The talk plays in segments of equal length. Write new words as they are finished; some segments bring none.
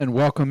And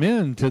welcome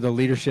in to the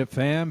Leadership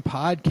Fam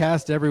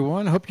podcast,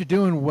 everyone. Hope you're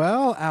doing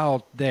well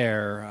out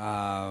there.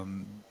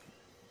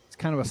 It's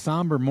kind of a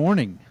somber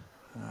morning.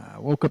 I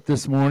woke up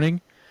this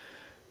morning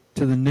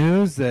to the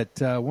news that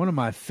one of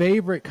my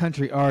favorite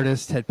country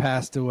artists had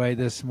passed away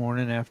this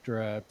morning after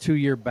a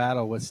 2-year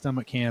battle with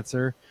stomach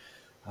cancer.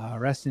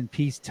 Rest in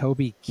peace,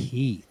 Toby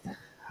Keith.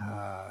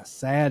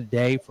 Sad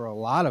day for a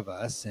lot of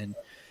us, and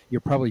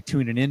you're probably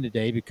tuning in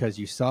today because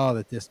you saw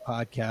that this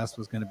podcast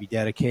was going to be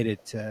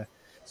dedicated to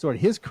sort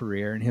of his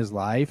career and his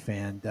life.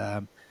 And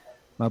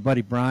my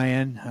buddy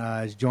Brian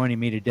is joining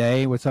me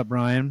today. What's up,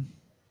 Brian?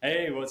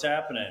 Hey, what's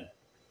happening?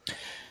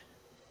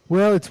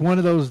 Well, it's one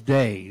of those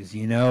days,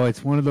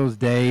 it's one of those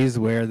days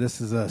where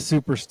this is a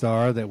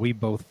superstar that we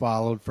both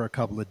followed for a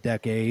couple of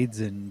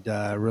decades and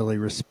really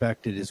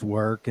respected his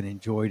work and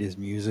enjoyed his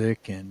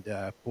music. And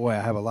boy, I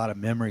have a lot of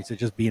memories of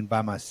just being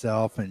by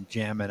myself and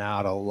jamming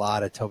out a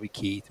lot of Toby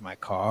Keith in my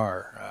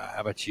car.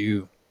 How about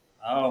you?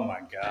 Oh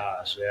my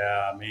gosh.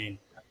 Yeah.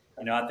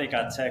 I think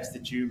I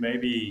texted you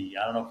maybe,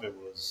 I don't know if it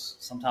was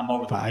sometime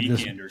over the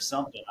weekend or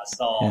something. I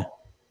saw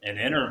an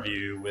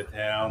interview with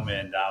him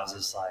and I was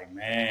just like,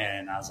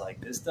 man,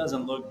 this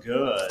doesn't look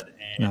good.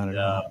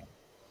 And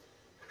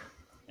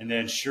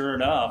then sure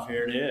enough,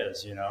 here it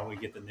is, we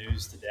get the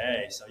news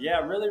today. So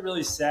yeah, really,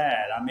 really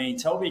sad.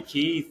 Toby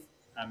Keith,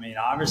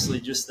 obviously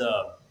just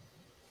a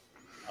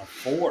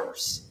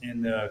force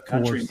in the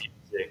country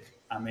music.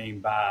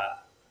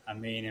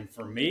 And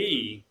for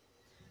me,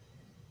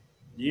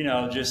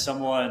 just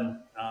someone,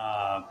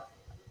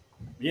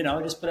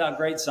 just put out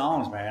great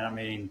songs,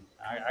 man.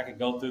 I could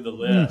go through the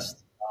list.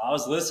 I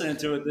was listening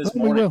to it this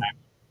morning.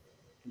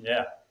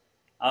 Yeah.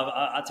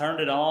 I turned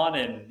it on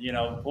and,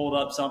 pulled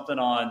up something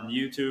on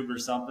YouTube or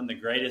something, the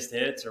greatest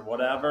hits or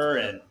whatever.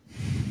 And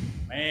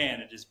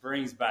man, it just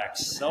brings back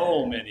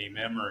so many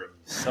memories.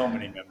 So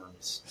many.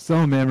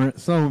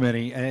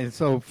 And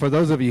so for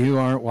those of you who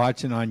aren't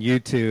watching on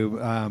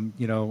YouTube,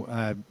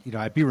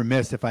 I'd be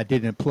remiss if I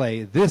didn't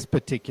play this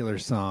particular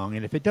song.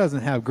 And if it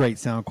doesn't have great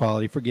sound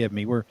quality, forgive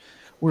me. We're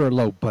a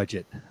low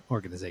budget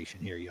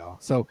organization here, y'all.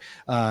 So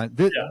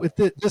with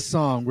this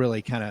song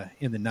really kind of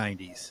in the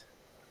 90s.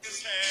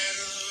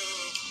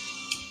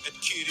 At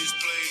Kitty's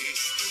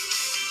place.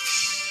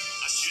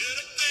 I should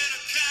have been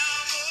a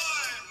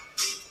cowboy.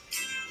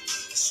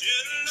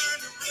 Should have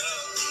learned to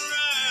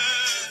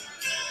ride.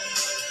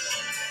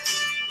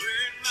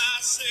 Wearing my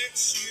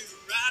 6-shoe,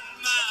 riding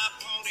my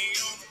pony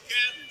on the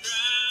cattle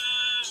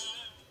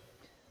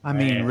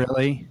drive.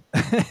 Really?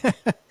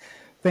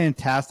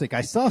 Fantastic.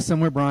 I saw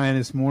somewhere, Brian,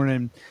 this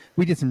morning,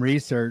 we did some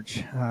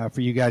research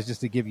for you guys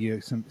just to give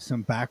you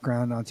some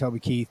background on Toby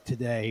Keith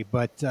today,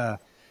 but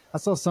I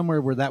saw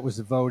somewhere where that was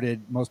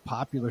voted most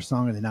popular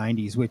song of the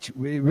 90s, which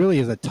really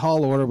is a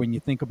tall order when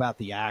you think about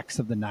the acts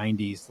of the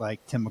 90s,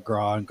 like Tim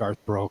McGraw and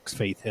Garth Brooks,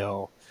 Faith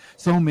Hill.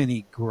 So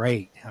many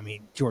great.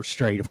 George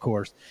Strait, of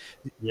course.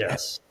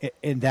 Yes.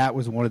 And that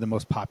was one of the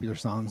most popular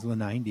songs of the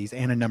 90s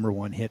and a number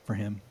one hit for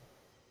him.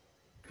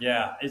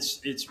 Yeah,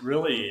 it's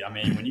really,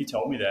 when you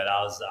told me that,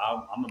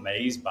 I'm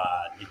amazed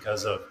by it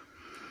because of,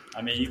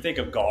 you think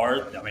of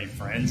Garth,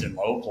 Friends in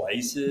Low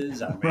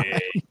Places.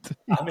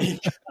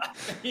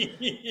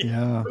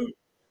 Yeah.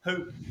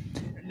 Who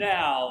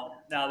now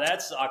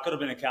that's, I could have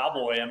been a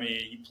cowboy.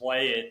 You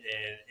play it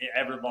and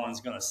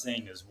everyone's going to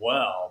sing as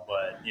well,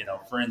 but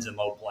Friends in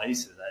Low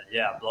Places,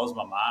 it blows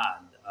my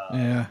mind.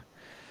 Yeah.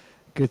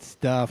 Good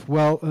stuff.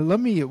 Well,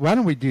 why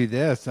don't we do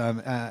this?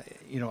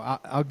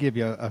 I'll give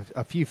you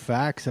a few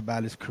facts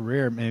about his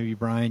career. Maybe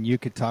Brian, you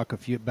could talk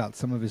about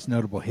some of his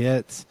notable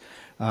hits.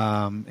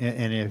 And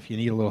if you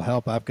need a little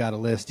help, I've got a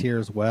list here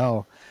as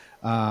well.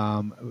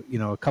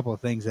 A couple of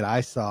things that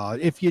I saw.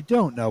 If you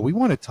don't know, we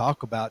want to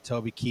talk about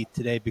Toby Keith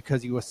today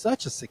because he was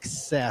such a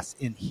success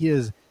in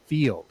his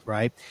field,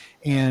 right?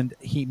 And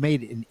he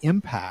made an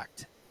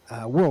impact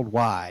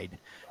worldwide.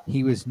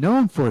 He was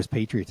known for his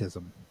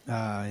patriotism,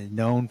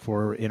 known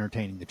for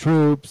entertaining the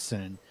troops,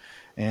 and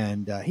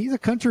he's a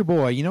country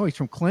boy. He's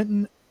from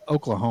Clinton,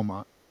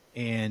 Oklahoma,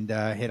 and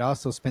had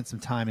also spent some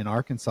time in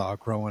Arkansas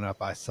growing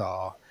up, I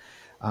saw.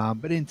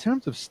 But in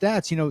terms of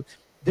stats,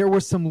 there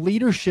was some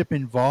leadership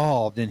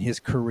involved in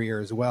his career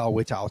as well,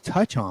 which I'll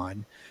touch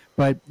on.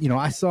 But,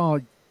 I saw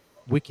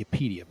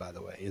Wikipedia, by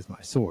the way, is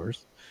my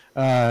source.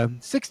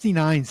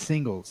 69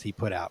 singles he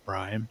put out,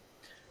 Brian.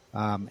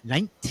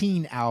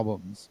 19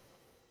 albums.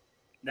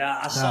 Now,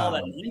 I saw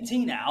that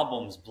 19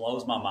 albums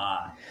blows my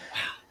mind. Wow.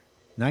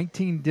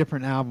 19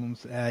 different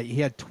albums.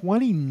 He had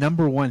 20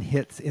 number one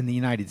hits in the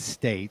United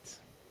States.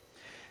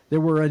 There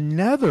were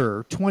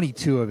another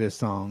 22 of his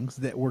songs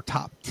that were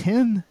top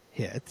 10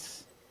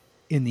 hits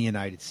in the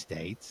United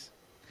States.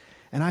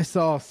 And I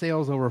saw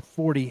sales over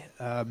 40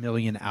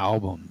 million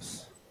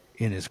albums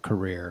in his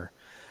career.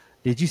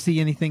 Did you see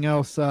anything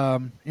else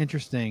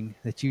interesting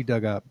that you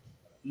dug up?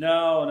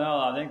 No.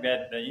 I think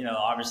that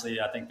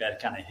obviously, I think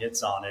that kind of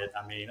hits on it.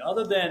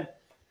 Other than,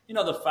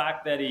 the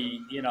fact that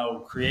he,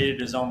 created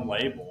his own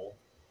label,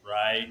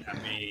 right?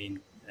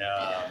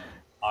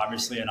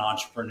 Obviously an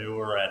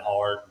entrepreneur at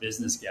heart,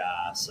 business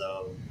guy.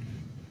 So,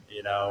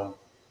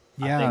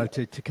 I Yeah,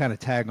 think, to kind of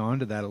tag on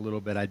to that a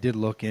little bit, I did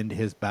look into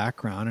his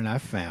background and I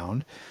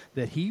found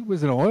that he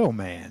was an oil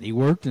man. He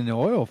worked in the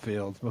oil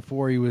fields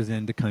before he was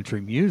into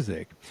country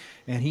music.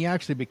 And he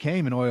actually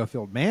became an oil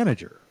field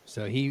manager.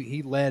 So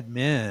he led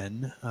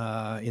men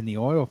in the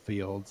oil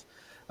fields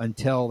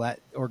until that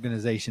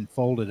organization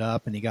folded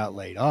up and he got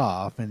laid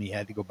off and he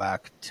had to go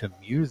back to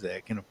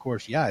music. And of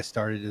course, yeah, I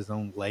started his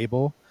own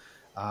label.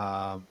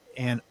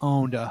 And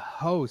owned a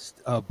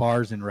host of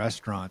bars and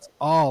restaurants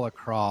all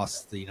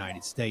across the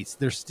United States.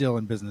 They're still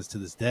in business to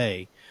this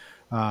day.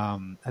 I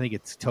think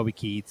it's Toby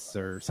Keith's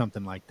or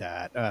something like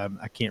that.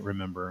 I can't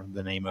remember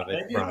the name of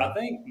it, I Brian.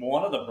 think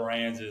one of the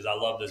brands is I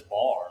Love This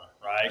Bar,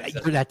 right?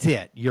 That's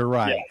it. You're Yeah,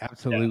 right. yeah.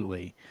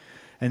 Absolutely.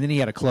 And then he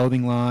had a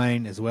clothing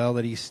line as well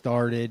that he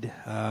started,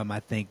 I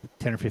think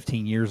 10 or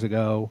 15 years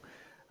ago.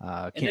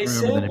 And Can't they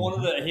remember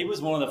the said name. he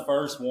was one of the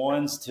first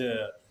ones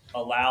to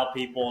allow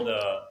people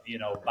to,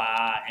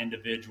 buy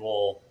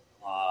individual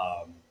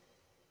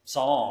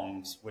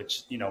songs,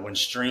 which, when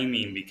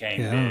streaming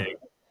became Yeah. big,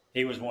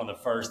 he was one of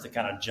the first to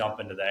kind of jump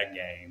into that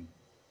game.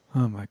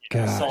 Oh my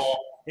Saw gosh.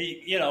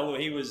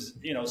 he was,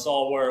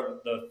 saw where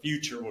the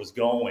future was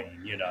going.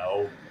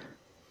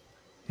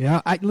 Yeah,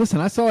 I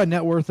saw a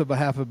net worth of a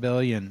half a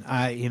billion.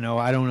 I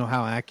don't know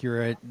how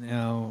accurate,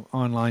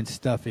 online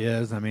stuff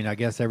is. I mean, I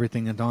guess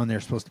everything that's on there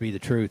is supposed to be the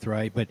truth,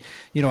 right? But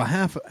a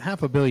half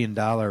 $1 billion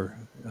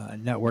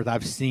net worth.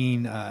 I've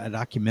seen a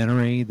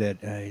documentary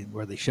that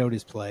where they showed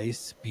his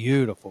place.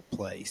 Beautiful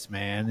place,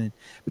 man.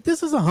 But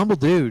this is a humble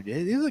dude.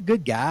 He's a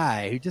good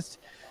guy who just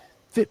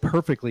fit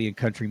perfectly in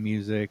country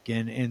music.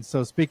 And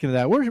so, speaking of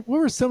that, what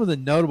were some of the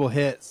notable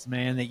hits,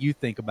 man, that you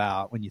think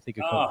about when you think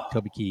of Uh,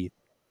 Toby Keith?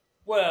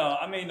 well,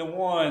 I mean, the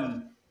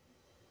one,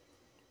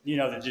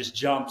 that just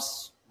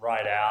jumps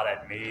right out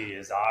at me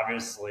is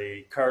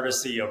obviously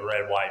courtesy of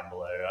Red, White, and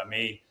Blue. I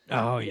mean,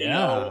 Oh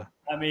yeah.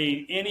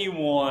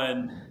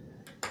 anyone,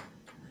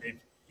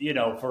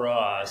 if, for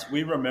us,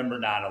 we remember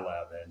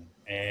 9/11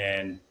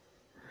 and,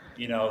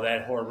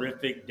 that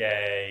horrific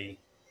day,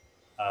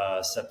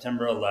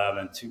 September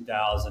 11th,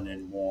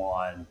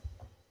 2001.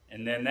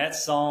 And then that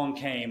song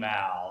came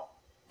out,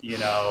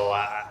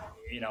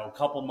 a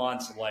couple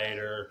months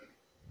later,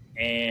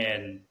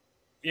 and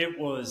it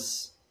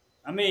was,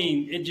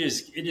 it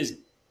just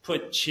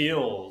put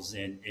chills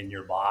in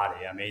your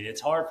body. I mean,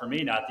 it's hard for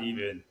me not to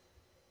even,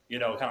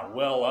 kind of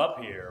well up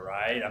here,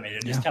 right? I mean,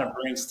 it just Yeah. kind of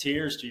brings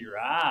tears to your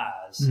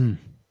eyes. Mm.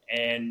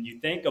 And you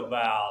think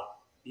about,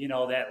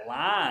 that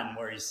line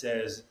where he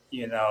says,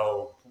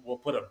 we'll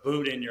put a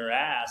boot in your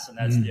ass, and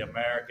that's the Mm.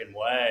 American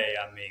way.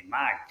 I mean,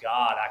 my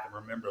God, I can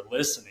remember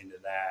listening to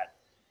that.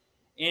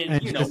 And,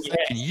 And just we saying,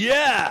 had,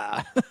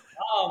 yeah.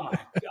 oh my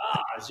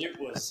gosh, it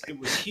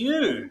was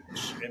huge.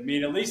 I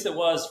mean, at least it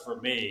was for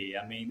me.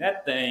 I mean,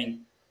 that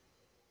thing,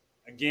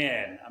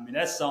 again, I mean,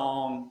 that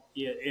song,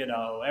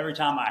 every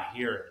time I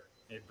hear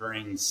it,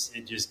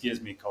 it just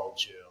gives me cold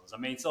chills. I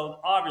mean, so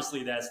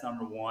obviously that's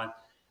number one.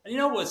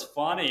 And what's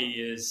funny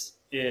is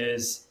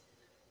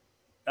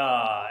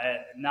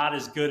not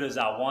as good as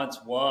I once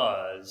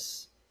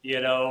was,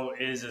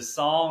 is a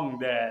song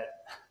that,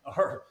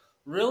 or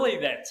really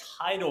that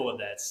title of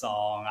that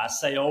song, I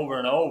say over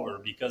and over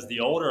because the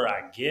older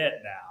I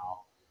get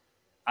now,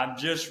 I'm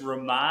just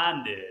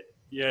reminded,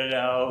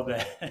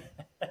 that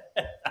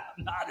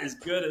I'm not as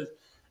good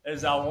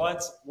as I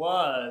once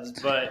was.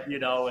 But, and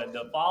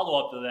the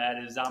follow up to that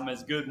is I'm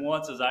as good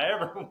once as I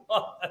ever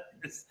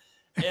was.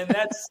 And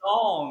that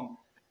song,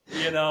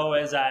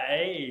 as I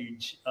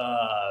age,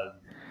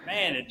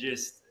 man, it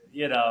just,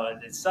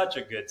 it's such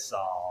a good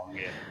song.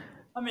 And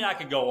I mean, I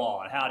could go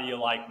on. How Do You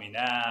Like Me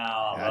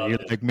Now? I How do Love you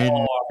This like me?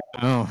 Bar.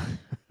 Oh,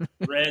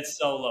 Red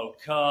Solo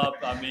Cup.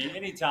 I mean,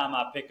 anytime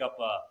I pick up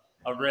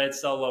a Red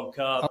Solo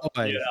Cup,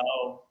 always.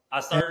 I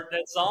start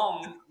that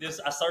song.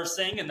 I start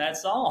singing that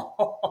song.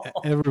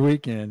 Every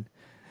weekend.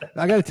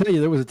 I got to tell you,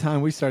 there was a time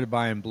we started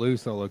buying blue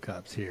solo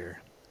cups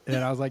here.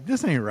 And I was like,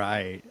 this ain't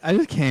right. I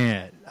just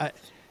can't.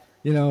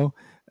 You know,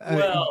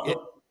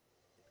 Well,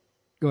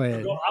 go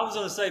ahead. I was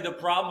going to say the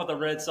problem with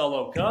the Red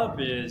Solo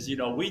Cup is,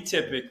 we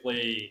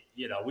typically,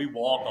 we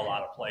walk a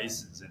lot of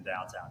places in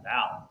downtown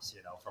Dallas,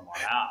 from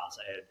our house.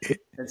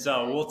 And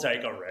so we'll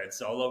take a Red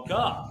Solo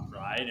Cup,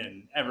 right?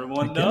 And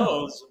everyone Heck yeah.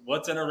 knows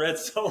what's in a Red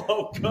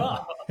Solo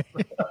Cup.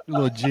 A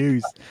little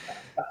juice.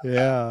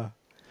 Yeah.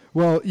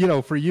 Well,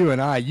 for you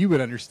and I, you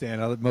would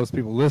understand. Most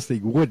people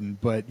listening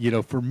wouldn't, but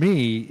for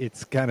me,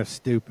 it's kind of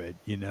stupid.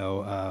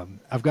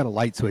 I've got a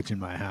light switch in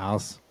my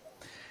house,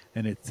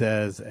 and it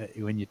says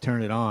when you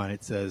turn it on,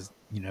 it says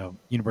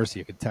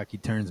University of Kentucky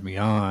turns me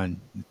on.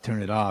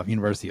 Turn it off.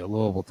 University of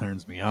Louisville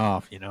turns me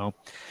off. Oh,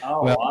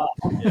 Well, wow.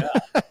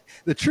 Yeah.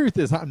 the truth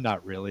is, I'm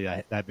not really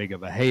that big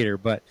of a hater,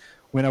 but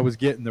when I was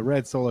getting the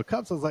red solo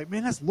cups, I was like,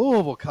 man, that's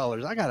Louisville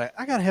colors. I gotta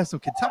have some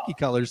Kentucky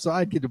colors, so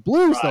I'd get the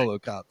blue Right. solo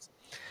cups.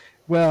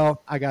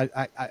 Well, I've got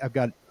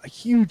a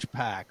huge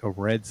pack of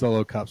red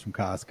solo cups from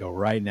Costco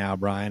right now,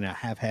 Brian. I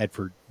have had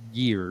for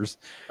years,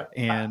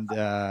 and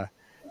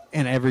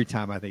every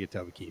time I think of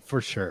Toby Keith,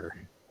 for sure.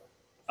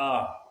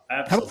 Uh, How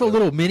about the Absolutely.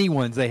 little mini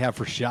ones they have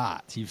for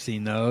shots? You've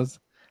seen those?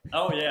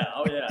 Oh yeah.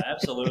 Oh yeah.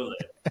 Absolutely.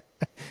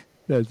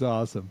 That's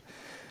awesome.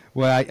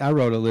 Well, I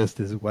wrote a list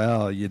as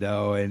well,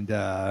 and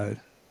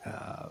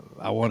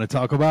I want to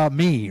talk about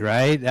me,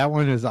 right? That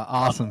one is an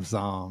awesome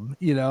song.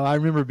 I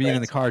remember being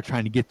in the car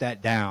trying to get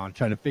that down,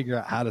 trying to figure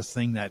out how to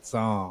sing that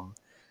song.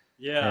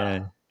 Yeah.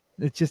 And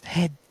it just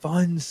had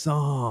fun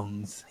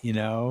songs,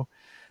 No,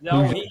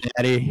 Who's Your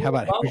Daddy? he How had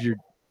about both. Who's Your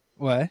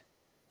What?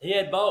 He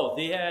had both.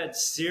 He had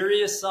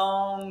serious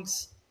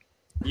songs,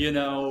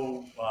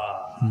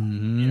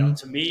 Mm-hmm.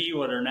 to me,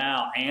 what are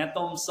now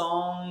anthem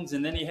songs,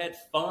 and then he had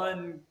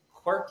fun,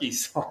 quirky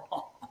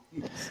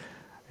songs.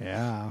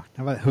 Yeah.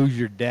 How about Who's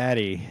Your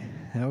Daddy?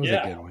 That was a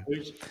Yeah, good one.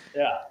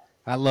 yeah,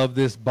 I Love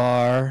This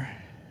Bar.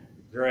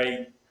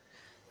 great.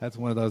 That's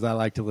one of those I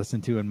like to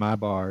listen to in my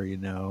bar,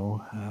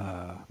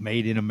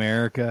 Made in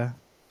America.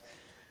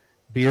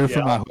 Beer Yeah, for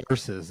My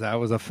Horses. That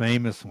was a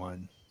famous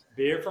one.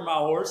 beer for my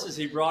horses.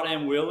 He brought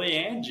in Willie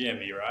and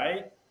Jimmy,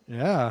 right?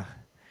 Yeah.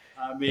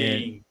 I And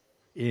mean,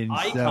 and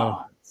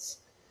so icons.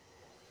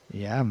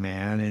 yeah,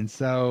 man. And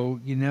so,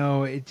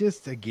 it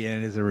just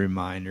again is a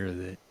reminder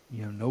that,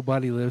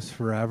 nobody lives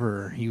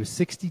forever. He was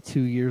 62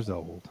 years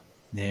old.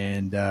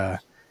 And I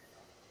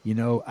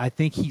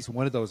think he's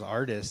one of those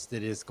artists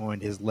that is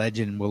his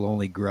legend will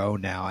only grow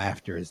now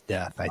after his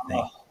death, I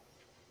think.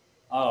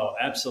 Oh,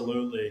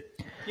 absolutely.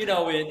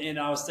 And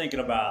I was thinking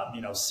about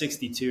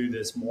 62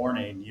 this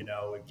morning.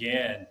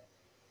 Again,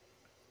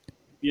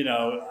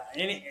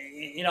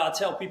 I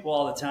tell people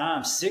all the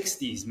time,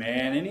 60s,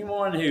 man.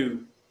 Anyone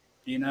who,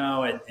 in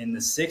the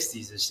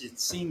 60s, it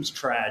seems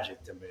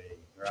tragic to me,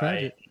 right?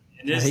 Tragic.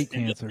 In I this hate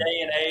in this cancer.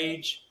 day and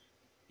age,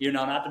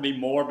 not to be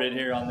morbid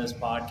here on this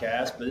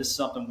podcast, but this is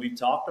something we've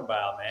talked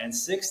about, man.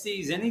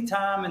 60s,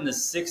 anytime in the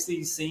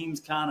 60s seems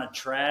kind of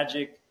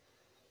tragic.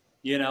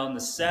 In the Yeah.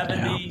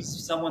 70s,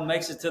 someone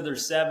makes it to their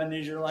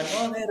 70s, you're like,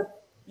 well, they had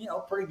a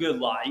pretty good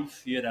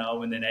life,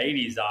 and then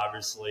 80s,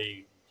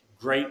 obviously,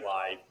 great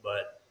life,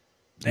 but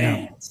Yeah.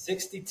 man,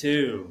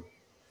 62.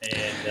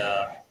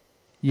 And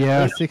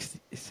Yeah,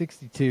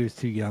 62 is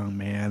too young,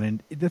 man.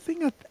 And the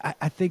thing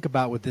I think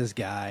about with this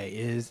guy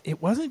is it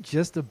wasn't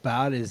just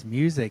about his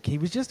music. He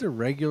was just a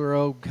regular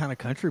old kind of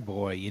country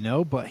boy,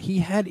 but he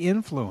had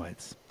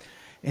influence.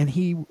 And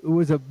he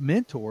was a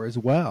mentor as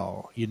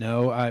well,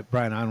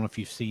 Brian, I don't know if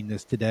you've seen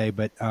this today,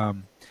 but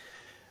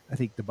I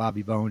think the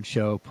Bobby Bones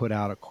Show put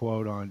out a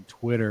quote on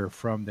Twitter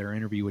from their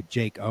interview with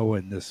Jake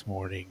Owen this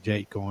morning.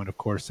 Jake Owen, of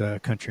course, a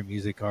country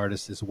music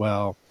artist as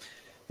well,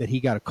 that he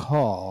got a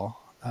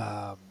call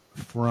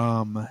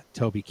from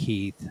Toby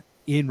Keith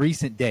in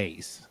recent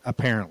days.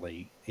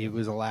 Apparently, it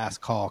was a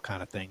last call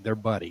kind of thing. They're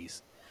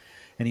buddies,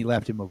 and he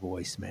left him a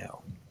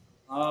voicemail.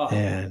 oh,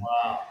 And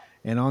wow.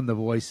 and on the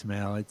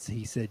voicemail,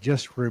 he said,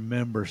 "Just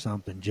remember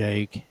something,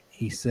 Jake."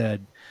 He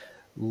said,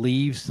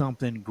 "Leave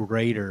something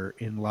greater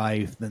in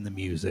life than the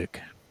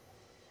music."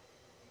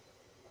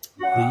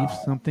 Leave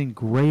Wow. something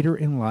greater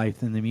in life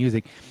than the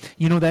music.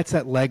 That's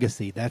that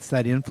legacy. That's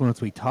that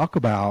influence we talk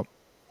about.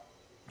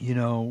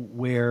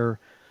 Where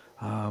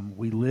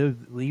we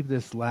leave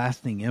this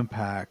lasting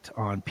impact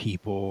on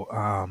people.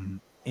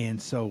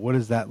 And so what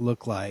does that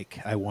look like,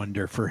 I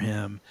wonder, for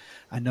him?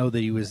 I know that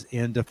he was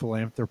into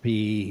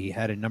philanthropy. He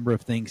had a number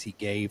of things he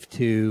gave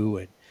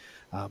to,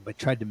 and but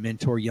tried to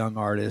mentor young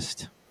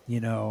artists.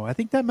 I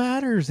think that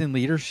matters in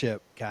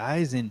leadership,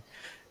 guys. And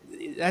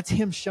that's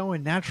him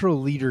showing natural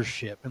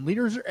leadership. And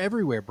leaders are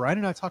everywhere. Brian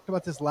and I talked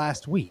about this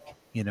last week,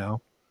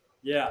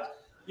 Yeah.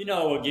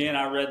 Again,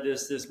 I read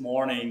this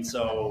morning.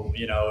 So,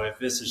 if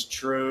this is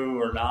true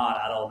or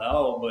not, I don't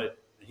know. But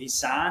he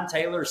signed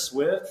Taylor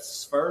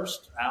Swift's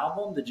first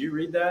album. Did you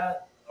read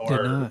that? Did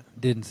Or,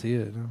 not. Didn't see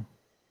it. No.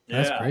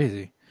 That's yeah.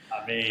 crazy.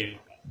 I mean,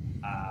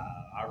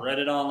 I read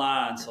it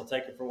online, so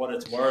take it for what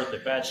it's worth.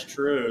 If that's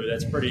true,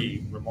 that's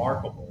pretty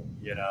remarkable.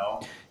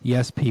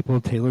 Yes,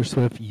 people, Taylor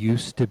Swift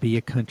used to be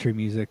a country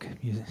music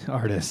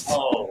artist.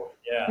 Oh,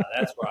 yeah,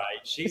 that's right.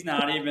 She's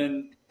not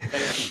even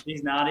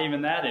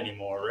that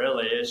anymore,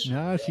 really, is she?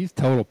 No, she's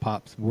total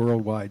pop's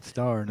worldwide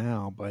star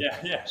now, but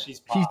Yeah, she's she's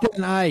pop.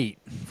 done right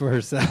for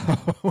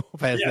herself,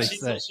 as Yeah, they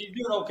say. she's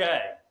doing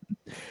okay.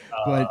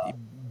 But Uh,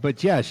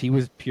 but yeah, she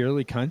was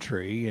purely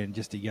country and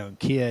just a young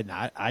kid.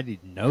 And I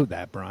didn't know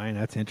that, Brian.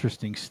 That's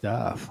interesting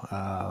stuff.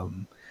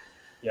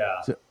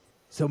 yeah,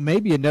 So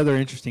maybe another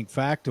interesting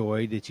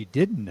factoid that you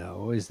didn't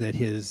know is that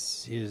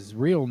his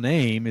real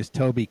name is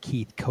Toby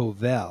Keith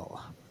Covell,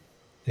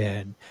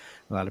 and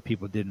a lot of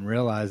people didn't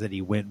realize that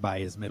he went by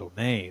his middle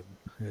name.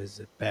 It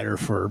was better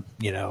for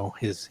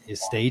his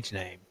stage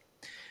name.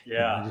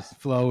 yeah, Just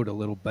flowed a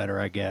little better,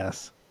 I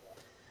guess.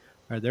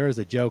 Or there is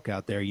a joke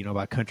out there,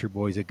 about country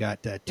boys that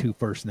got that two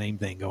first name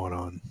thing going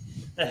on.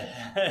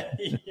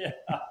 yeah.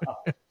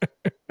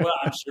 Well,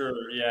 I'm sure.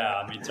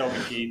 Yeah, I mean, Toby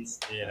Keith's.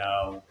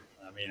 I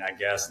mean, I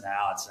guess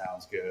now it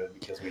sounds good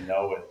because we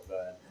know it,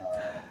 but.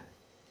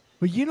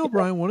 Well,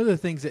 Brian, one of the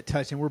things that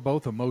touched, and we're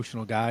both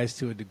emotional guys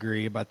to a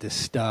degree about this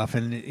stuff,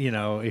 and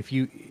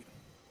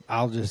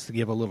I'll just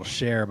give a little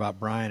share about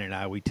Brian and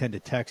I. We tend to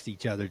text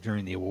each other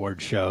during the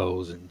award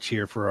shows and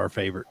cheer for our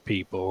favorite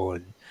people.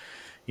 And,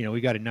 we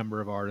got a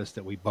number of artists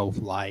that we both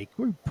like.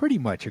 We pretty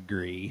much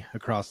agree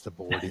across the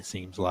board, it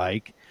seems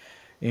like.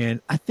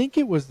 And I think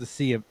it was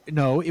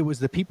it was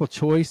the People's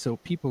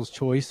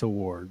Choice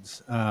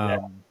Awards Yeah.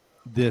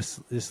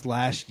 this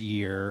last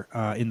year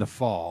in the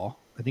fall.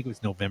 I think it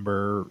was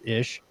November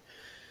ish,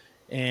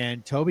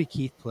 and Toby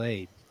Keith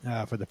played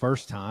for the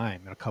first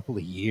time in a couple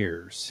of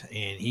years,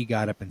 and he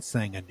got up and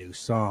sang a new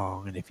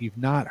song. And if you've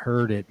not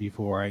heard it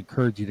before, I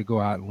encourage you to go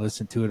out and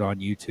listen to it on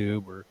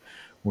YouTube or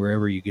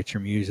wherever you get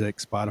your music,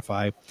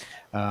 Spotify.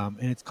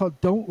 And it's called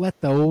 "Don't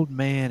Let the Old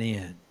Man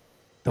In."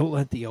 Don't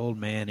Let the Old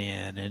Man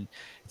In. And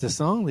it's a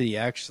song that he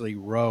actually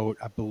wrote,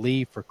 I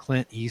believe, for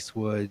Clint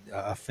Eastwood,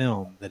 a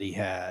film that he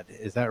had.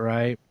 Is that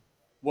right?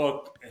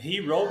 Well, he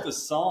wrote the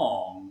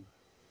song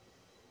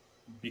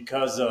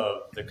because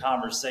of the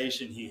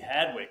conversation he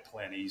had with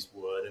Clint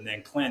Eastwood, and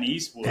then Clint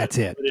Eastwood That's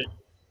it.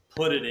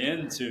 put it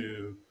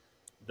into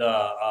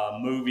the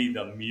movie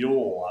The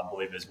Mule, I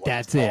believe is what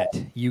it's That's it.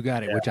 called. You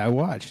got it, Yeah, which I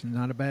watched.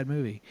 Not a bad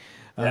movie.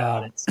 yeah,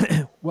 I didn't see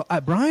it. Well,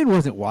 Brian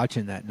wasn't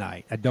watching that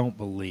night, I don't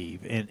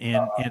believe, and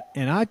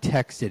I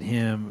texted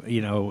him,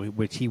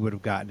 which he would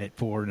have gotten at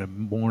 4 in the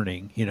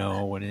morning,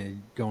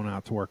 when going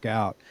out to work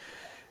out.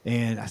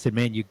 And I said,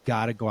 man, you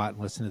got to go out and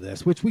listen to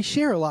this, which we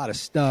share a lot of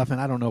stuff. And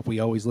I don't know if we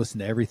always listen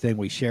to everything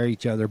we share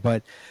each other,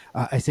 but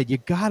I said, you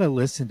got to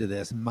listen to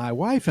this. And my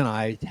wife and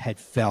I had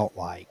felt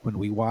like when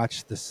we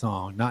watched the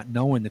song, not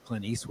knowing the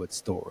Clint Eastwood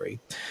story,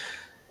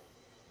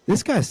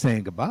 this guy's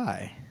saying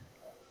goodbye.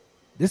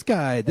 This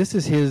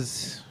is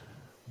his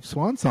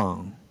swan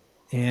song.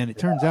 And it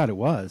turns out it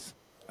was.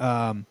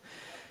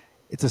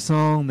 It's a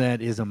song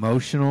that is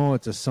emotional.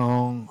 It's a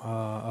song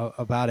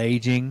about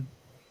aging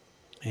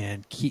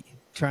and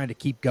trying to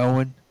keep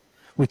going,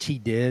 which he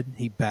did.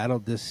 He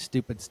battled this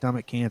stupid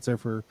stomach cancer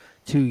for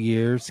 2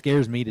 years.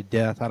 Scares me to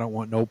death. I don't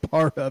want no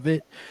part of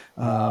it.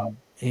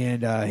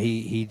 And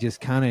he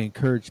just kind of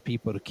encouraged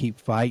people to keep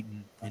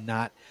fighting and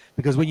not,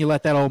 because when you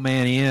let that old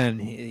man in,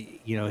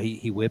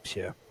 he whips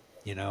you,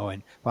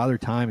 and Father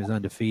Time is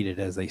undefeated,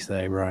 as they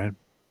say, Brian.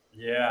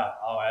 Yeah,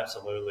 oh,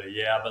 absolutely,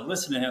 yeah. But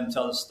listen to him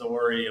tell the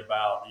story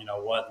about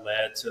what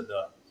led to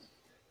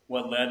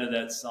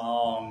that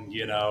song.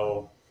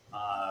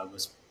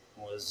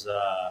 Was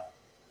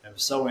it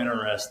was so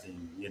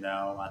interesting.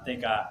 I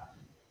think I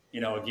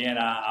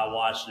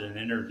watched an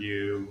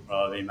interview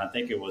of him. I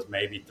think it was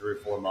maybe 3 or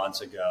 4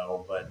 months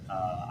ago, but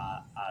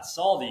I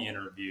saw the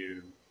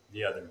interview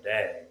the other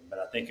day. But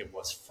I think it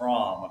was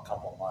from a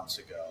couple months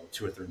ago,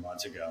 2 or 3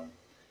 months ago,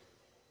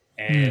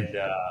 and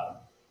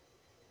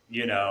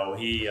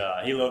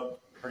he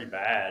looked pretty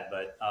bad,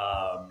 but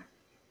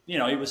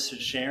he was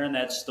sharing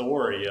that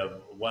story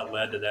of what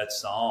led to that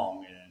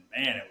song, and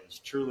man, it was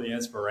truly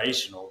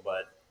inspirational.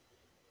 But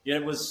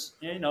it was,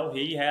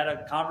 he had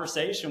a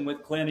conversation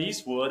with Clint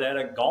Eastwood at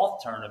a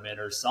golf tournament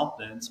or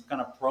something, some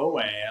kind of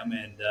pro-am.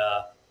 And,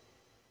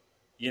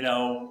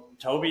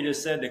 Toby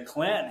just said to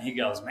Clint, he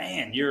goes,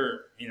 man,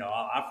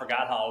 I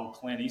forgot how old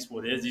Clint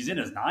Eastwood is. He's in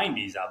his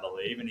 90s, I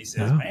believe. And he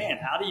says, man,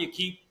 how do you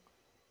keep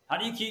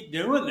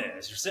doing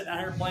this? You're sitting out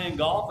here playing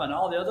golf and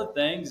all the other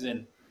things.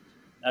 And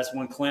that's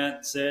when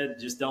Clint said,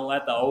 just don't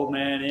let the old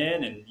man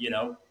in, and,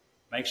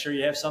 make sure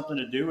you have something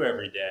to do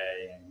every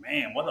day. And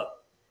man,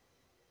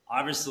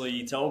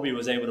 obviously Toby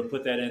was able to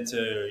put that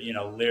into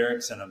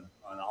lyrics and an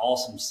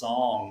awesome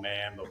song,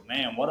 man. But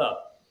man, what a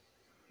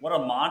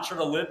mantra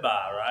to live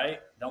by, right?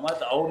 Don't let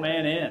the old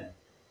man in.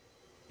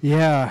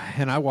 Yeah,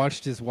 and I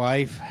watched his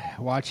wife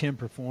watch him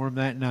perform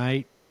that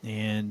night,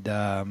 and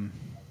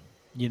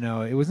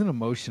it was an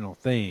emotional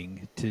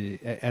thing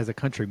as a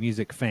country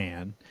music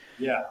fan.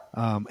 Yeah.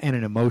 And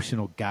an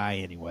emotional guy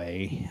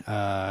anyway.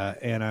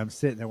 And I'm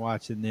sitting there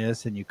watching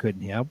this, and you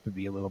couldn't help but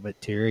be a little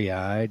bit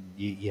teary-eyed.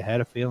 You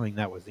had a feeling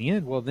that was the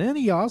end. Well, then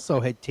he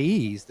also had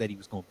teased that he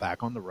was going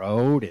back on the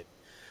road and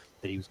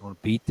that he was going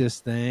to beat this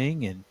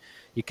thing. And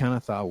you kind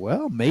of thought,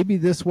 well, maybe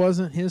this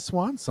wasn't his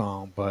swan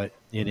song, but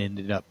it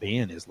ended up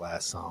being his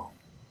last song.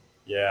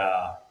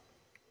 Yeah.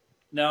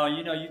 No,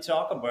 you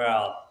talk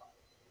about,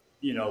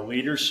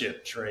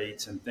 leadership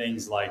traits and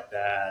things like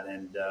that.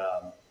 And,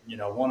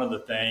 one of the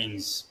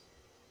things,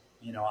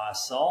 I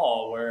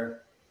saw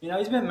where,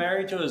 he's been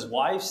married to his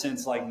wife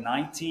since like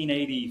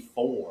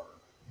 1984.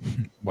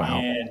 Wow.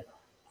 And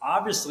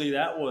obviously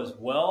that was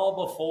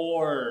well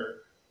before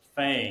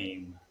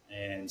fame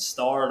and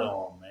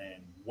stardom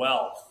and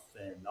wealth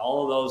and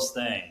all of those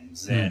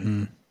things.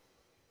 And,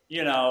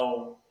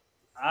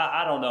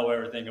 I don't know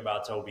everything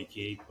about Toby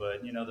Keith,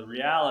 but, the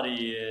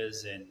reality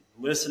is, and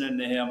listening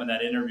to him in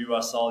that interview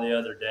I saw the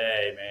other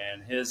day,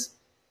 man, his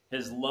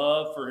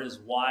love for his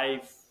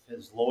wife,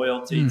 his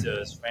loyalty to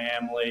his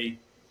family,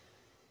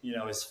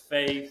 his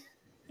faith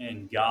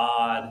in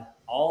God,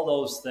 all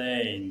those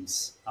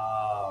things,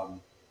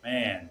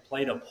 man,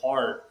 played a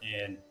part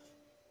in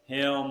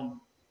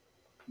him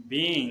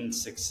being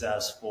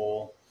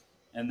successful,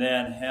 and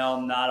then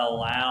him not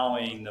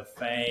allowing the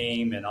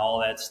fame and all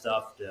that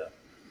stuff to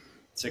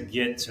to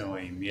get to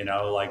him, you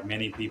know, like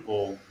many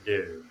people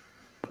do.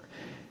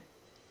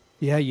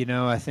 Yeah,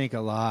 I think a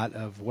lot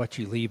of what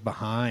you leave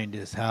behind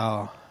is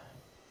how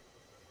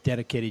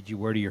dedicated you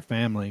were to your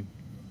family.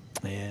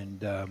 And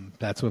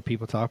that's what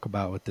people talk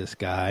about with this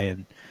guy.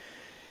 And,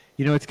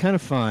 it's kind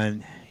of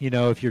fun.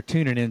 If you're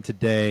tuning in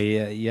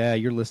today, yeah,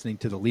 you're listening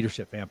to the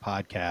Leadership Fan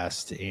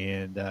podcast.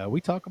 And we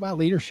talk about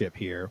leadership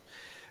here.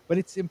 But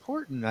it's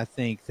important, I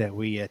think, that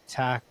we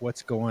attack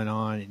what's going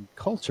on in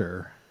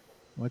culture.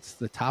 What's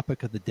the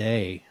topic of the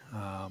day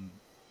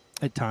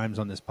at times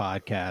on this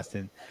podcast?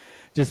 And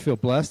just feel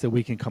blessed that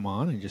we can come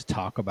on and just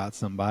talk about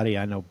somebody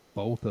I know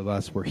both of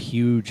us were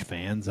huge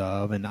fans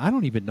of. And I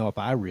don't even know if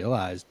I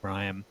realized,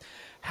 Brian,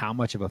 how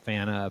much of a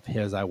fan of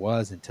his I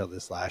was until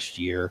this last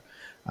year.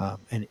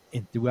 And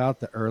throughout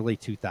the early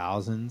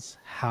 2000s,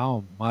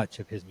 how much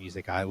of his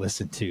music I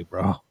listened to,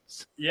 bro.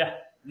 Yeah.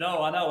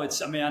 No, I know.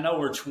 I know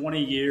we're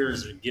 20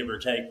 years, give or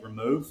take,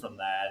 removed from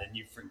that, and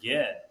you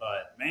forget.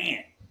 But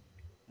man,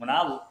 when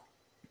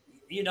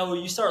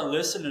you start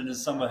listening to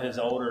some of his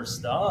older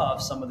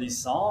stuff, some of these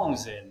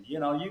songs, and, you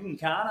can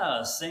kind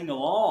of sing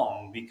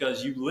along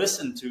because you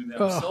listen to them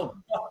so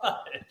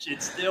much.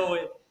 It's still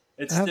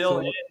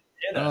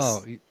in us.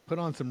 Oh, you put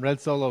on some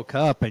Red Solo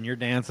Cup and you're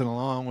dancing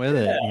along with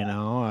it,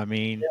 I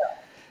mean,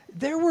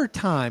 there were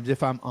times,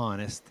 if I'm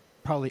honest,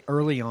 probably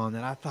early on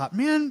that I thought,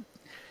 man,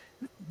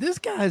 this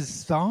guy's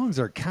songs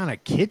are kind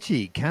of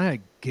kitschy, kind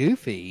of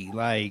goofy,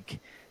 like,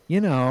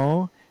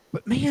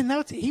 but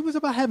man, he was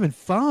about having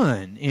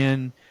fun.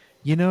 And,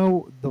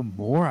 the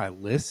more I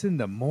listened,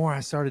 the more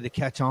I started to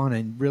catch on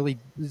and really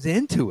was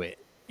into it.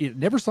 You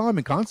never saw him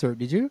in concert,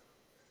 did you?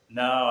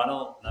 No, I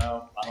don't.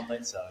 No, I don't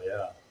think so.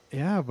 Yeah.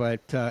 Yeah,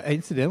 but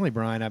incidentally,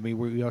 Brian, I mean,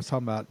 we was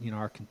talking about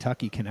our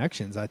Kentucky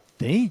connections. I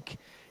think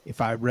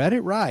if I read it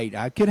right,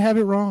 I could have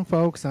it wrong,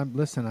 folks. I'm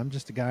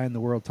just a guy in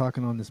the world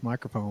talking on this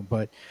microphone.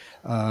 But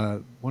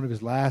one of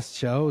his last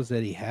shows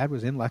that he had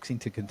was in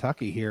Lexington,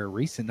 Kentucky, here,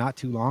 not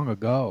too long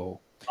ago.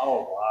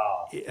 Oh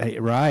wow!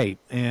 Right,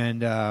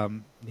 and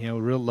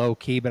real low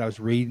key. But I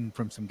was reading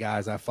from some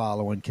guys I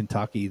follow in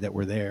Kentucky that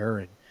were there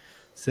and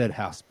said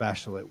how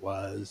special it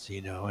was.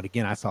 And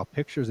again, I saw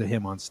pictures of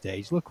him on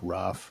stage. Look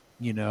rough.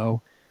 There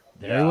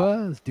he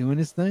was doing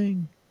his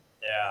thing.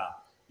 Yeah.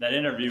 That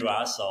interview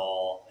I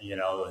saw,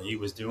 he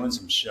was doing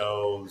some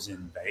shows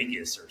in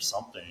Vegas or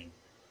something.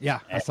 Yeah,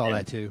 I saw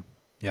that too.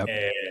 Yep.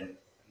 And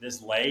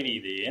this lady,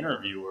 the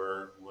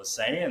interviewer, was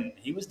saying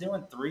he was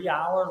doing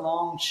 3-hour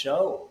long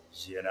shows,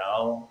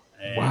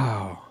 And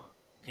wow.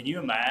 Can you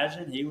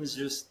imagine? He was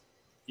just,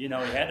 he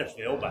had to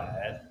feel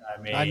bad. I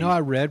mean, I know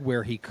I read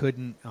where he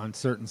couldn't, on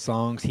certain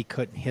songs, he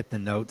couldn't hit the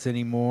notes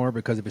anymore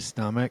because of his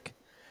stomach.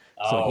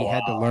 So he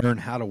had to learn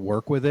how to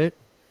work with it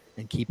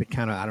and keep it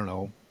kind of, I don't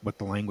know what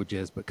the language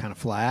is, but kind of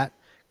flat.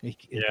 If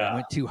it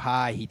went too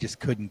high, he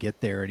just couldn't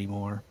get there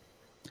anymore.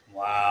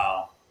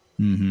 Wow.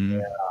 Mm-hmm.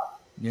 Yeah.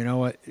 You know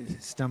what?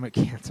 Stomach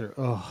cancer.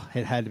 Oh,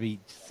 it had to be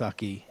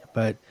sucky.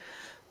 But,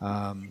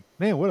 man,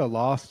 what a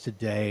loss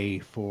today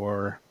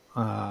for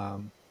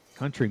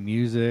country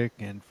music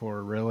and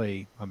for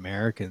really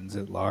Americans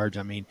at large.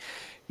 I mean,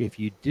 if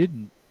you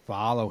didn't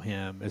follow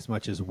him as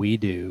much as we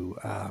do,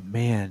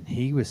 man,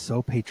 he was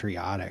so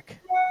patriotic.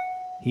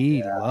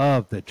 He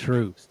loved the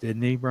troops,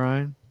 didn't he,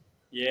 Brian?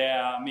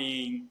 Yeah, I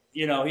mean,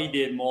 he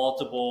did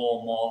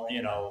multiple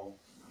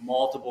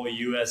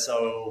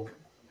USO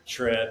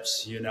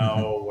trips,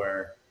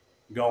 where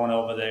going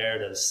over there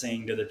to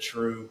sing to the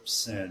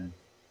troops and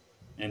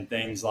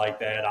things like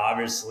that.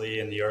 Obviously,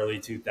 in the early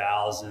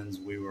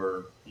 2000s, we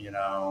were,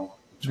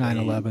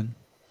 9/11.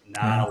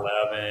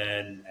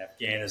 9/11,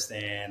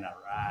 Afghanistan,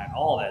 Iraq,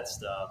 all that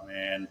stuff,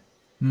 man.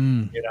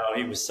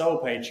 He was so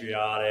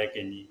patriotic,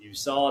 and you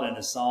saw it in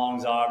his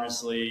songs.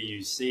 Obviously,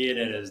 you see it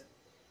in his,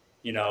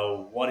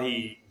 what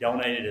he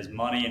donated his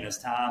money and his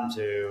time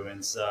to.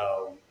 And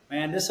so,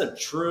 man, this is a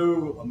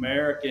true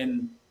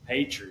American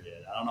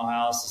patriot. I don't know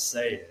how else to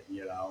say it,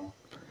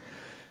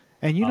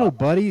 And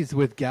buddies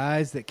with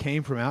guys that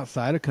came from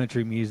outside of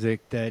country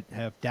music that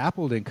have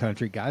dappled in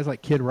country, guys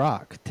like Kid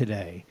Rock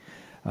today.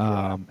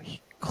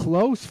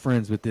 Close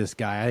friends with this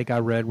guy. I think I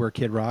read where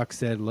Kid Rock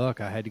said, look,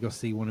 I had to go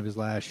see one of his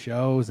last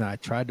shows and I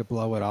tried to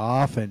blow it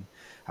off and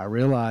I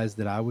realized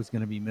that I was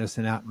going to be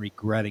missing out and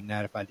regretting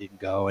that if I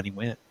didn't go, and he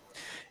went.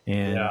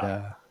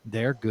 And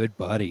they're good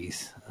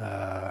buddies.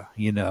 I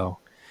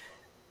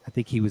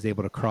think he was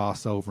able to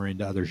cross over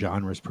into other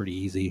genres pretty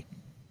easy.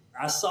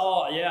 I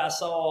saw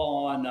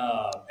on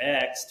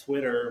X,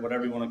 Twitter,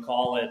 whatever you want to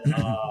call it,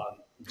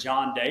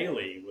 John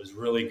Daly was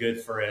really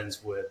good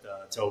friends with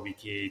Toby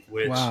Keith,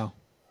 which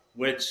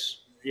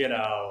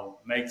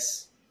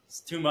makes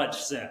too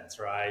much sense,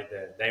 right?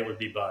 That they would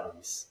be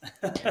buddies.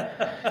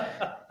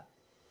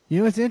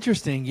 It's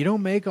interesting. You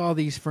don't make all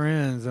these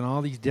friends and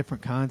all these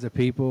different kinds of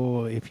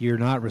people if you're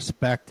not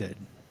respected.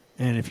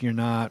 And if you're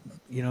not,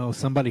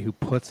 somebody who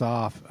puts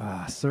off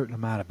a certain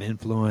amount of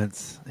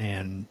influence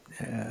and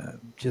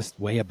just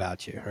way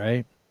about you,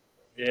 right?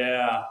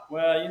 Yeah.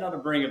 Well, to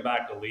bring it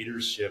back to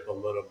leadership a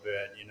little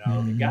bit,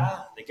 Mm-hmm.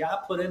 the guy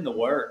put in the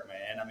work,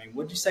 man. I mean,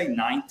 what'd you say?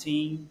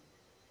 19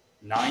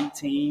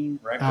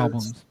 records,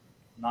 Albums.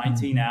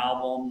 19 Mm-hmm.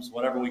 albums,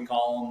 whatever we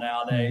call them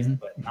nowadays, Mm-hmm.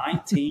 but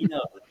 19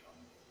 of them.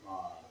 Uh,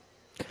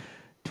 I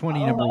 20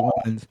 don't number know.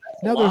 ones.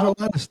 That's a Now, there's lot a of.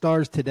 lot of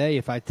stars today.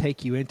 If I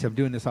take you into, I'm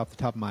doing this off the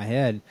top of my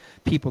head,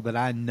 people that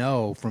I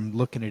know from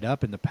looking it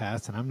up in the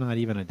past, and I'm not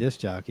even a disc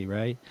jockey,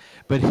 right?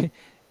 But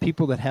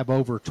people that have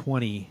over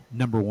 20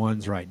 number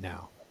ones right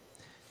now.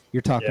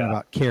 You're talking Yeah.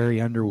 about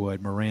Carrie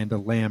Underwood, Miranda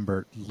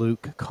Lambert,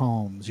 Luke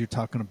Combs. You're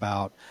talking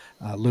about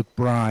Luke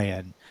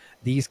Bryan.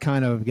 These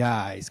kind of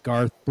guys,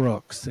 Garth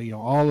Brooks.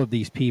 All of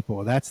these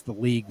people. That's the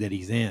league that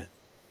he's in.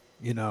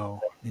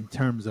 In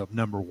terms of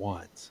number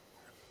ones.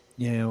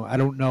 I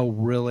don't know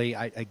really.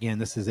 Again,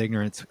 this is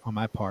ignorance on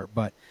my part,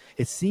 but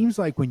it seems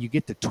like when you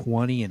get to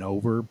 20 and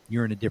over,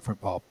 you're in a different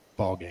ball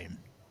game.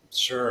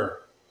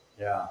 Sure.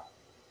 Yeah.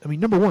 I mean,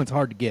 number one's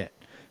hard to get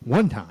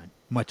one time,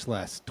 much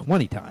less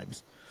 20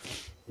 times.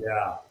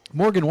 Yeah.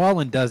 Morgan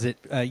Wallen does it,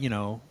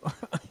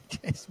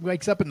 just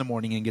wakes up in the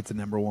morning and gets a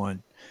number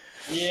one.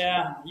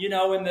 Yeah,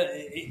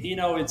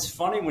 it's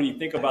funny when you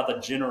think about the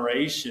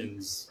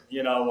generations,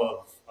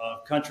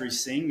 of country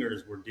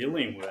singers we're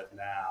dealing with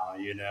now.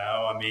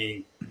 I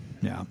mean,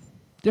 Yeah,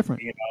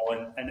 different.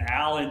 and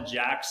Alan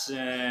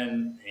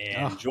Jackson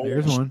and Oh, George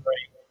there's one.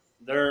 Strait,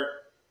 they're,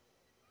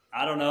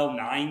 I don't know,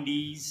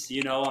 90s.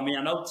 I mean,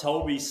 I know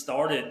Toby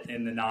started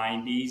in the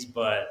 90s,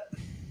 but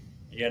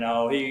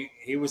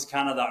he was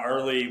kind of the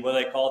early, what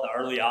they call it, the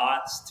early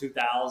aughts,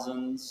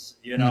 2000s,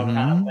 kind of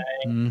Mm-hmm.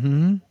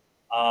 thing.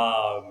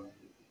 Mm-hmm.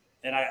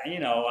 And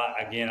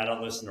again, I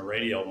don't listen to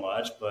radio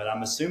much, but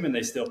I'm assuming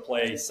they still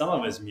play some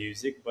of his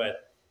music.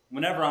 But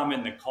whenever I'm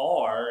in the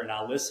car and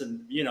I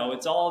listen,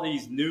 it's all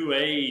these new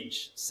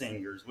age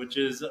singers, which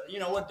is, a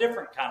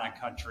different kind of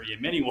country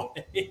in many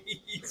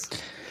ways.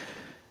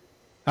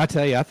 I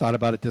tell you, I thought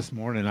about it this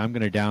morning. I'm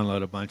going to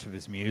download a bunch of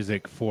his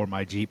music for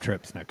my Jeep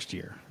trips next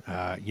year.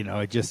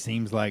 It just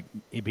seems like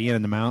being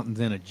in the mountains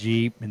in a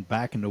Jeep and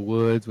back in the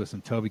woods with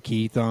some Toby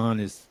Keith on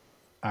is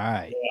all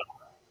right.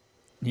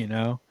 You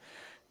know,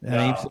 that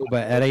ain't No, so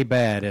bad. That ain't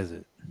bad, is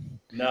it?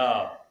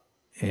 no.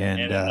 And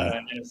And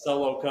a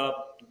solo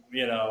cup,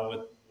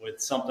 with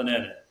something in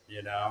it.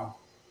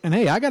 and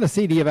hey, I got a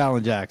CD of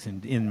Alan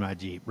Jackson in my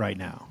Jeep right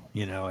now.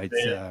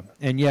 It's Yeah.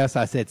 and yes,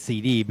 I said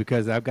CD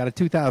because I've got a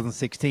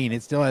 2016.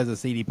 It still has a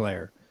CD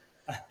player.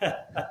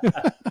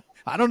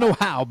 I don't know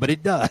how, but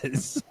it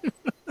does.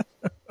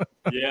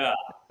 Yeah.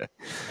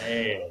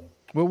 Man.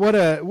 But what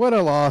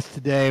a loss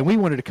today. We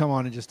wanted to come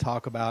on and just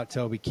talk about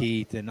Toby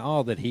Keith and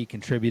all that he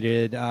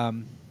contributed.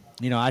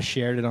 I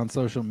shared it on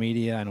social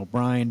media. I know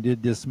Brian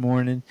did this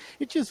morning.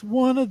 It's just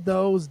one of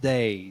those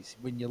days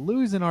when you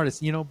lose an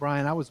artist.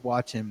 Brian, I was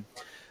watching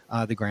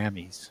the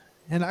Grammys,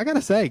 and I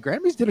gotta say,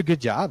 Grammys did a good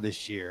job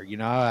this year.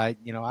 I I'll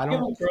give don't.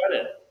 them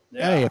credit.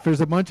 Hey, Yeah. if there's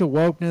a bunch of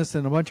wokeness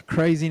and a bunch of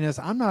craziness,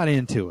 I'm not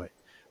into it.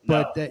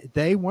 But No.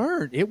 they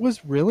weren't. It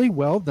was really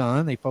well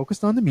done. They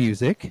focused on the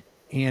music,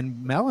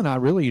 and Mel and I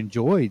really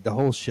enjoyed the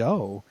whole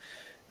show.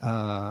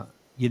 Uh,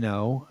 you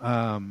know,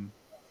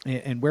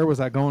 and where was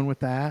I going with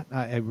that?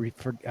 I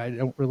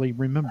don't really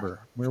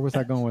remember. Where was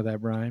I going with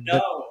that, Brian? No,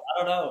 But I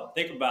don't know.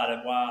 Think about it.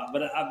 Wow.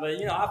 But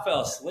I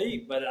fell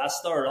asleep. But I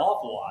started off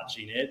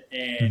watching it,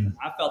 and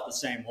I felt the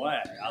same way.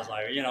 I was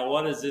like,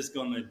 what is this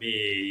going to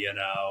be?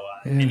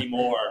 yeah.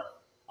 Anymore.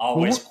 I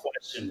always Well,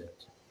 questioned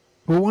it.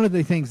 Well, one of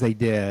the things they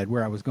did,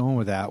 where I was going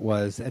with that,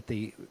 was at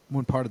the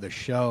one part of the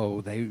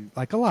show, they,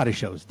 like a lot of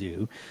shows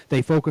do,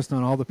 they focused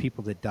on all the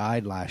people that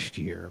died last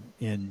year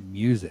in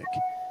music.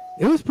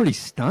 It was pretty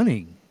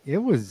stunning. It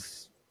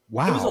was, It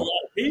was a wow.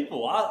 lot of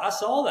people. I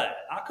saw that.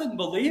 I couldn't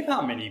believe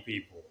how many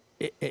people.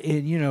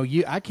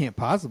 And I can't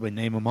possibly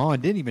name them all. I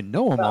didn't even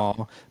know them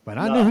all, but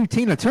I knew No. who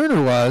Tina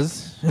Turner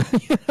was.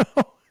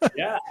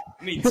 Yeah.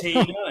 I mean,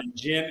 Tina and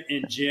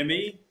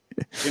Jimmy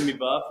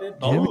Buffett,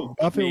 Jimmy both.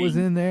 I Buffett was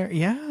mean, in there.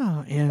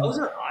 Yeah. those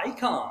are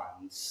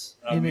icons.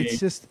 I And mean, it's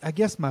just, I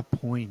guess my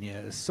point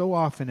is, so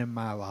often in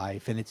my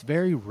life, and it's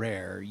very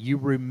rare, you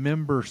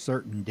remember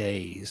certain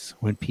days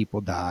when people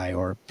die,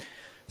 or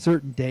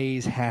certain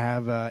days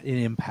have an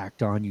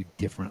impact on you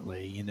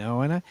differently,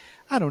 And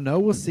I don't know.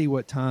 We'll see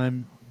what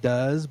time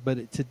does,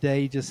 but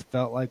today just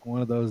felt like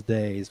one of those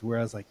days where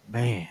I was like,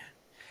 man.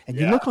 And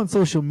you yeah, look on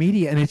social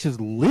media, and it's just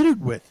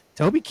littered with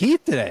Toby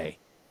Keith today.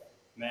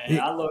 man. It,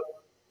 I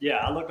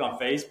look on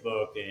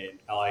Facebook and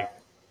like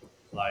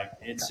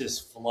it's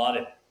just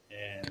flooded,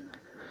 and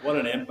what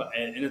an impact,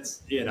 and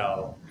it's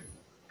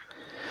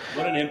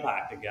what an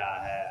impact the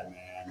guy had,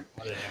 man.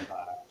 What an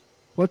impact.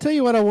 Well, I'll tell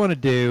you what I want to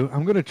do.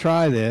 I'm going to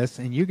try this,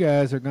 and you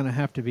guys are going to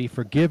have to be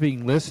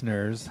forgiving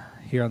listeners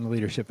here on the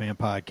Leadership Fan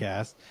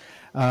Podcast.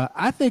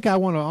 I think I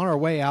want to, on our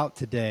way out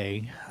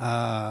today,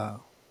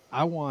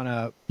 I want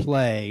to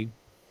play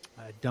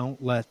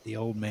Don't Let the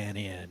Old Man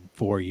In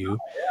for you.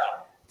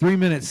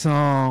 3-minute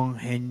song,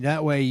 and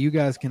that way you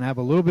guys can have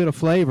a little bit of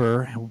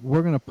flavor. I'm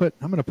going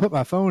to put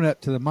my phone up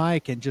to the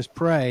mic and just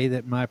pray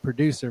that my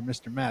producer,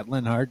 Mr. Matt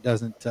Linhart,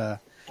 doesn't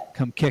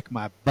come kick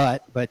my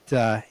butt. But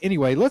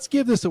anyway, let's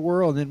give this a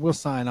whirl, and then we'll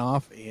sign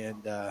off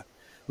and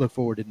look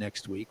forward to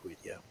next week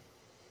with you.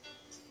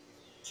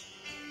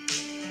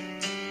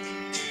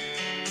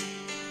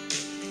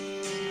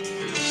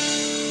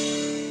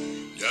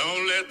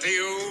 Don't let the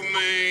old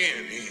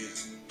man in.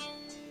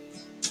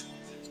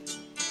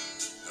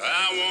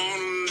 I want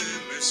to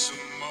live it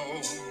some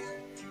more.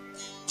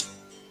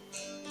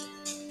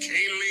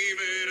 Can't leave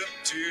it up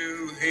to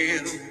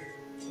him.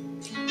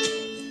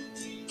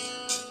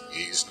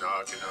 He's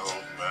knocking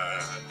on my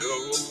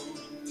door.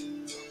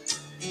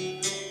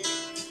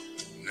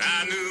 And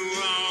I knew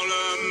all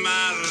of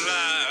my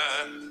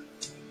life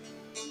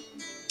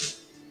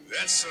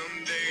that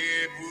someday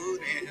it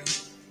would end.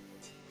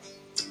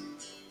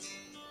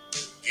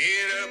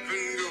 Get up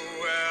and go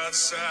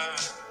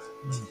outside.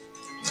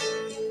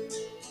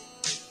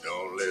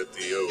 Don't let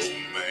the old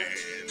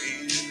man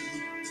in.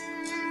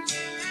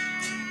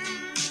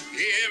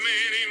 Yeah,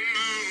 many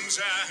moons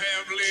I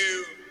have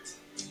lived.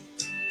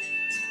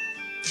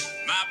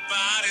 My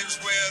body's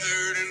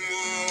weathered and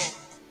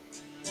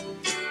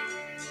worn.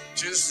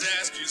 Just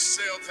ask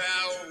yourself,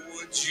 how old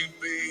would you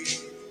be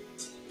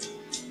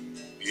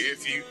if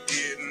you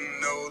didn't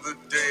know the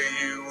day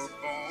you were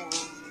born?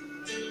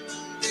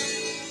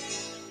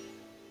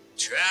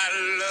 Try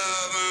to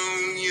love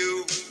on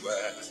your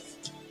wife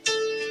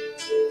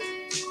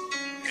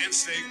and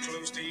stay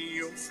close to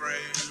your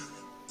friend.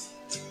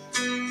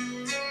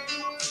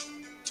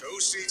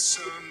 Toast each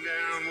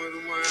sundown with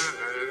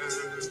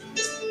wine.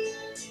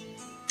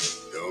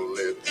 Don't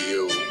let the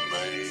old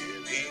man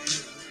in.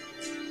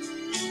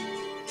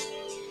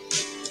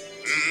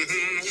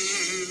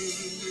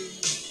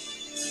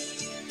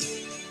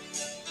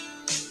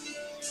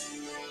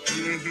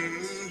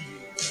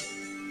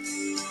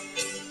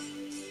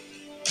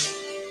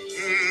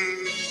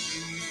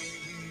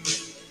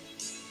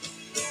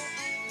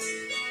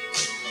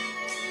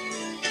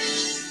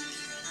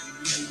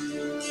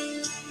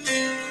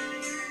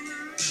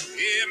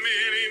 Yeah,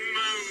 many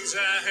moons I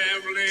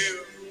have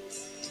lived.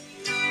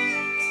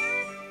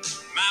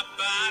 My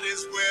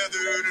body's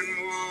weathered and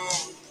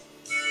worn.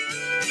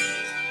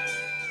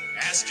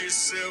 Ask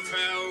yourself,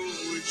 how old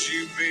would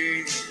you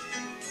be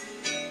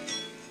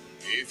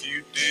if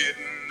you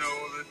didn't know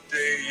the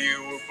day you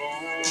were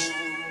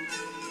born?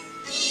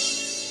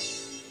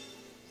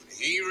 When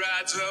he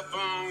rides up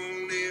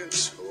on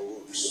his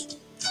horse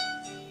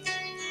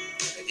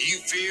and you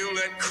feel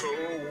that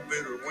cold,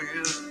 bitter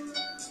wind,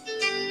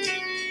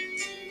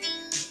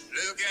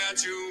 look out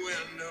your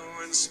window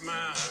and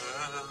smile.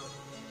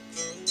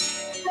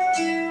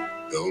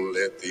 Don't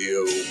let the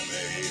old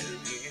man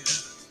in.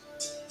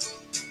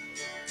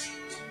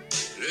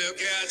 Look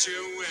out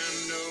your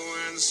window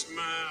and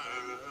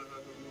smile.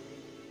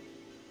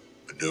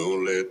 But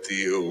don't let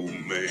the old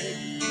man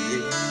in.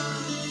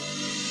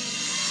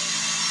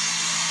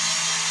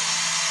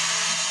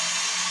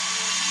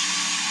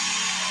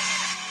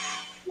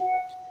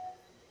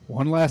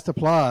 One last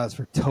applause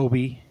for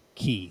Toby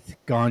Keith,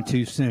 gone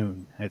too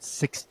soon at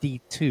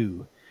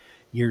 62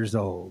 years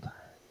old.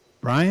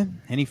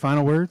 Brian, any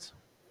final words?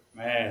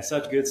 Man,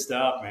 such good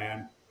stuff,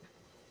 man.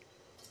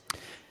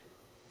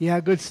 Yeah,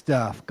 good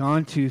stuff.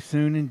 Gone too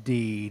soon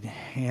indeed.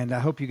 And I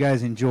hope you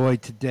guys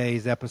enjoyed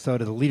today's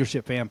episode of the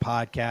Leadership Fan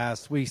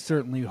Podcast. We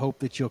certainly hope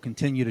that you'll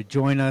continue to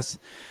join us.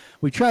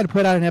 We try to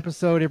put out an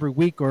episode every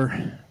week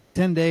or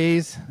 10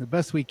 days, the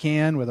best we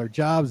can with our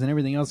jobs and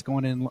everything else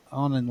going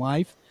on in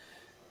life.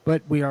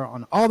 But we are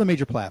on all the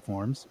major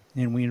platforms,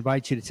 and we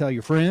invite you to tell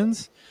your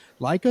friends,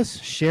 like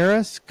us, share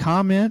us,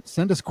 comment,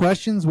 send us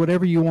questions,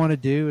 whatever you want to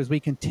do as we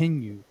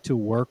continue to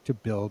work to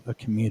build a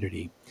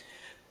community.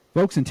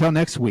 Folks, until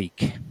next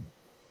week,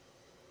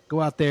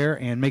 go out there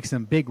and make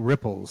some big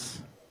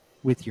ripples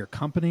with your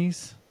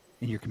companies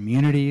and your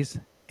communities,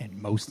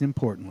 and most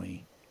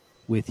importantly,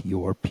 with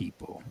your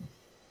people.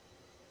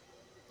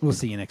 We'll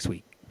see you next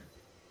week.